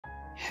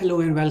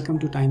Hello and welcome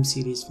to time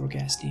series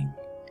forecasting.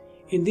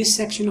 In this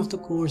section of the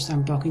course,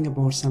 I'm talking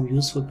about some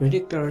useful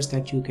predictors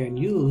that you can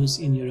use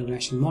in your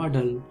regression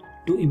model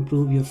to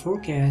improve your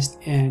forecast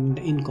and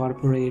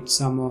incorporate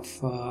some of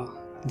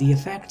the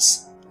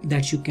effects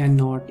that you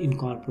cannot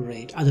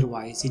incorporate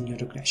otherwise in your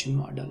regression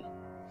model.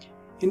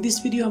 In this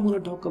video, I'm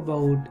going to talk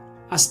about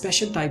a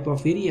special type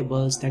of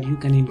variables that you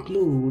can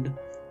include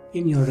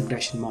in your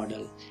regression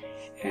model.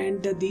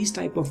 And these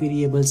type of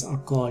variables are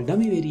called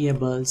dummy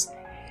variables.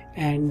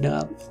 And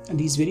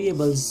these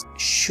variables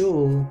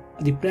show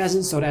the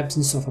presence or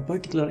absence of a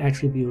particular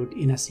attribute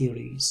in a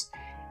series.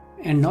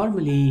 And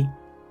normally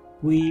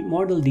we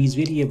model these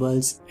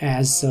variables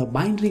as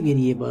binary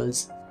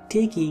variables,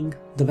 taking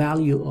the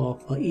value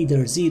of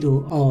either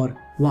 0 or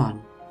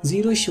 1.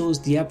 0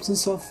 shows the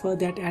absence of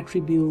that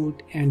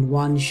attribute and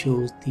 1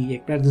 shows the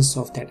presence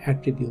of that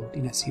attribute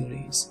in a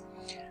series.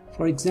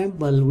 For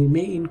example, we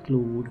may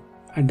include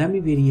a dummy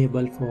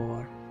variable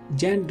for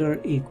gender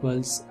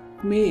equals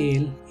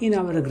male in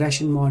our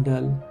regression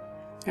model,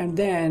 and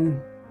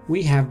then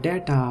we have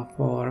data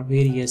for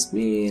various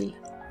male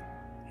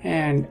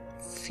and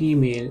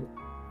female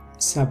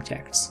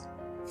subjects.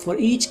 For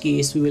each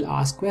case, we will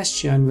ask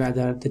question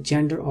whether the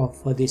gender of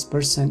this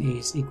person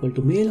is equal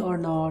to male or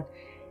not,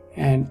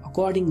 and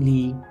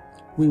accordingly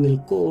we will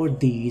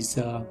code these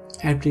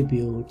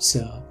attributes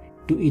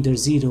to either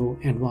 0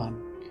 and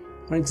 1.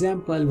 For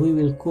example, we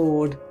will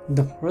code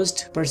the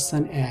first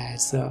person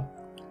as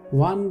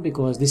 1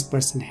 because this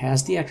person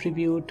has the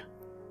attribute,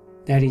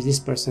 that is, this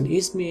person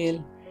is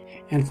male,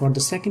 and for the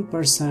second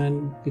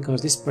person,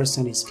 because this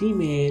person is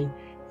female,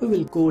 we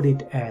will code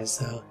it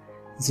as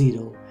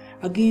 0.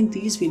 Again,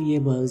 these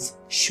variables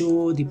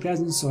show the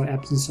presence or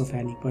absence of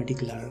any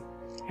particular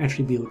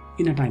attribute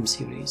in a time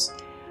series.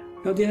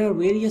 Now, there are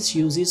various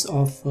uses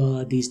of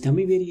these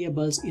dummy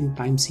variables in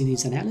time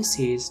series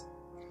analysis.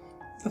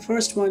 The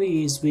first one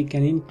is we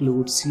can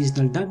include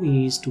seasonal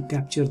dummies to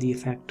capture the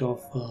effect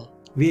of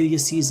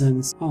various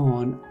seasons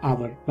on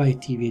our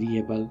YT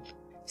variable.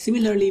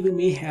 Similarly, we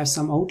may have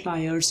some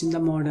outliers in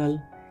the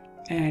model,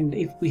 and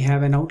if we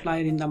have an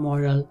outlier in the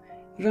model,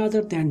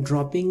 rather than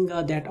dropping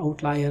that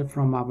outlier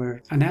from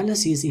our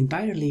analysis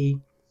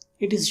entirely,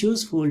 it is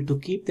useful to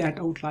keep that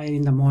outlier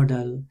in the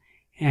model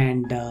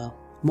and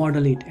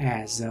model it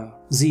as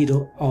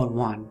 0 or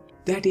 1.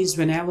 That is,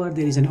 whenever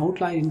there is an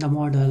outlier in the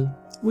model,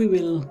 we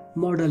will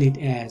model it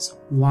as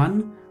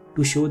 1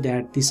 to show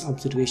that this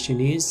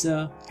observation is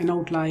an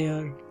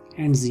outlier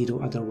and 0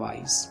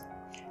 otherwise.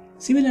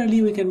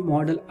 Similarly, we can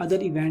model other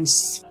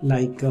events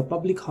like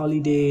public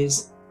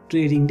holidays,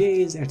 trading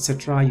days,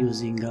 etc.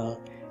 using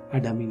a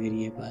dummy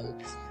variable.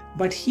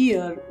 But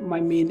here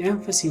my main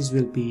emphasis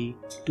will be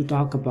to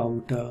talk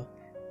about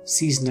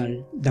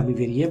seasonal dummy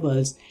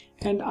variables,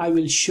 and I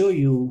will show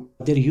you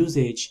their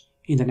usage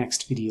in the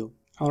next video.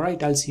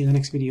 Alright, I'll see you in the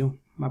next video.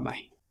 Bye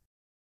bye.